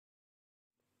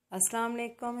Assalamu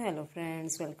alaikum. Hello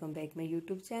friends, welcome back my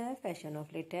YouTube channel Fashion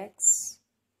of Latex.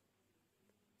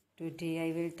 Today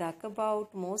I will talk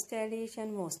about most stylish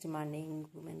and most demanding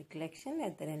women collection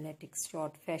leather and latex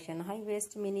short fashion high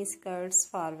waist mini skirts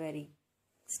for very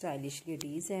stylish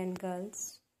ladies and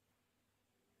girls.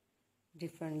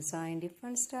 Different design,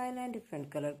 different style and different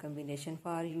color combination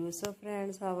for you. So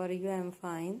friends, how are you? I am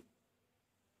fine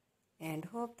and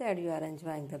hope that you are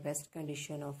enjoying the best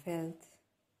condition of health.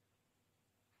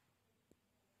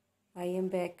 I am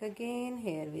back again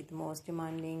here with most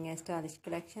demanding and stylish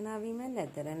collection of women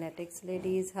leather and latex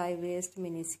ladies high waist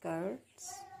mini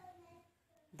skirts.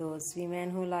 Those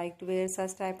women who like to wear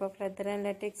such type of leather and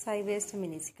latex high waist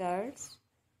mini skirts.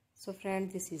 So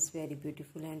friends, this is very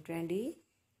beautiful and trendy.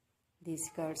 These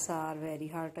skirts are very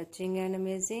heart touching and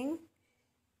amazing.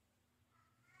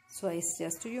 So I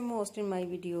suggest you most in my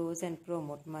videos and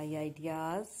promote my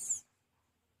ideas.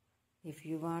 If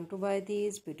you want to buy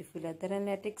these beautiful leather and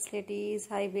latex ladies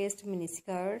high waist mini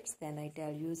skirts, then I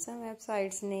tell you some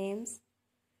websites names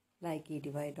like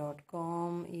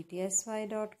edy.com,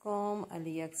 etsy.com,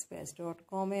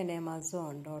 aliexpress.com and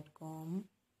amazon.com.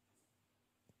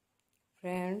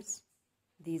 Friends,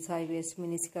 these high waist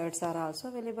mini skirts are also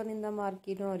available in the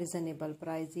market on reasonable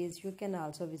prices. You can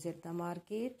also visit the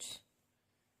market.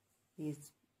 These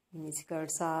mini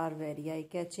skirts are very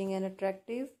eye-catching and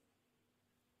attractive.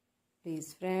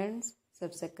 Please friends,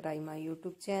 subscribe my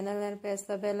YouTube channel and press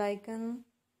the bell icon.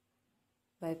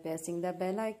 By pressing the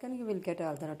bell icon, you will get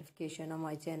all the notification on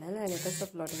my channel and latest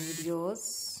uploading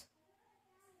videos.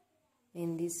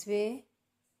 In this way,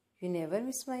 you never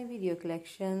miss my video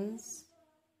collections.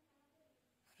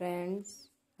 Friends,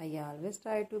 I always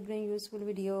try to bring useful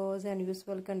videos and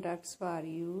useful contacts for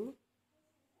you.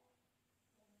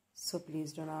 So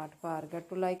please do not forget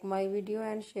to like my video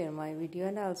and share my video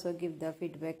and also give the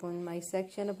feedback on my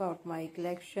section about my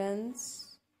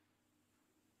collections.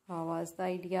 How was the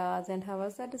ideas and how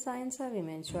was the designs of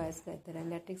women's choice leather and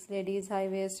latex ladies high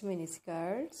waist mini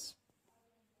skirts?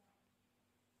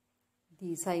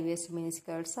 These high waist mini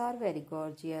skirts are very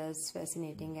gorgeous,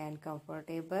 fascinating and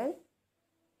comfortable.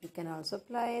 You can also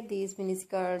apply these mini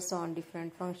skirts on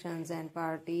different functions and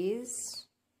parties.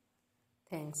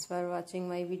 Thanks for watching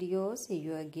my video. See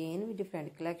you again with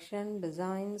different collection,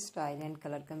 design, style and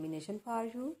color combination for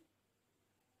you.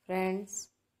 Friends,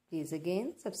 please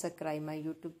again subscribe my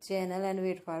YouTube channel and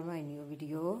wait for my new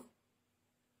video.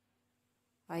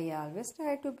 I always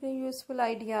try to bring useful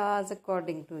ideas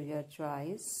according to your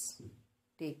choice.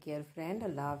 Take care friend.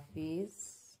 Allah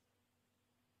Hafiz.